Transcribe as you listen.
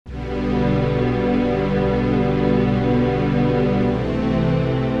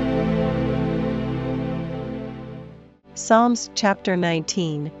Psalms chapter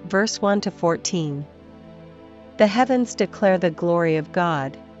 19, verse 1 to 14. The heavens declare the glory of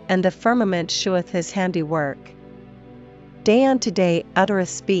God, and the firmament sheweth his handiwork. Day unto day uttereth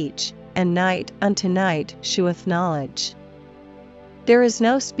speech, and night unto night sheweth knowledge. There is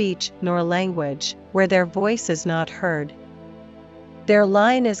no speech nor language, where their voice is not heard. Their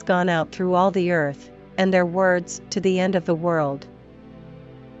line is gone out through all the earth, and their words to the end of the world.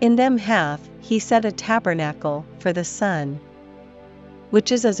 In them hath he set a tabernacle for the sun,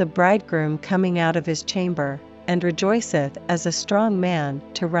 which is as a bridegroom coming out of his chamber, and rejoiceth as a strong man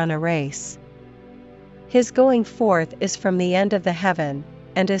to run a race. His going forth is from the end of the heaven,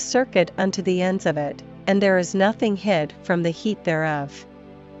 and his circuit unto the ends of it, and there is nothing hid from the heat thereof.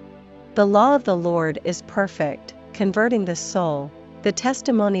 The law of the Lord is perfect, converting the soul. The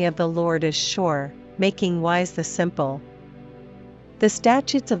testimony of the Lord is sure, making wise the simple. The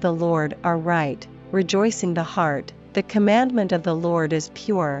statutes of the Lord are right, rejoicing the heart. The commandment of the Lord is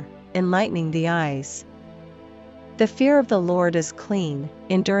pure, enlightening the eyes. The fear of the Lord is clean,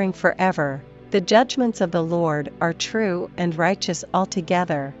 enduring forever. The judgments of the Lord are true and righteous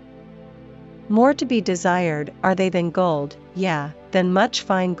altogether. More to be desired are they than gold, yea, than much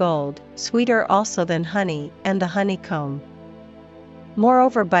fine gold, sweeter also than honey and the honeycomb.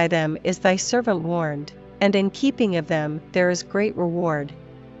 Moreover by them is thy servant warned, and in keeping of them there is great reward.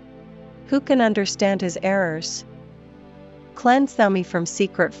 Who can understand his errors? Cleanse thou me from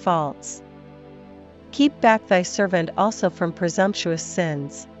secret faults. Keep back thy servant also from presumptuous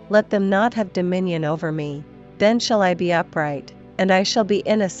sins, let them not have dominion over me. Then shall I be upright, and I shall be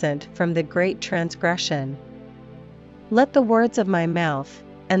innocent from the great transgression. Let the words of my mouth,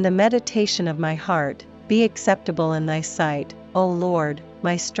 and the meditation of my heart, be acceptable in thy sight, O Lord,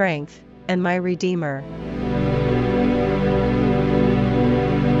 my strength, and my Redeemer.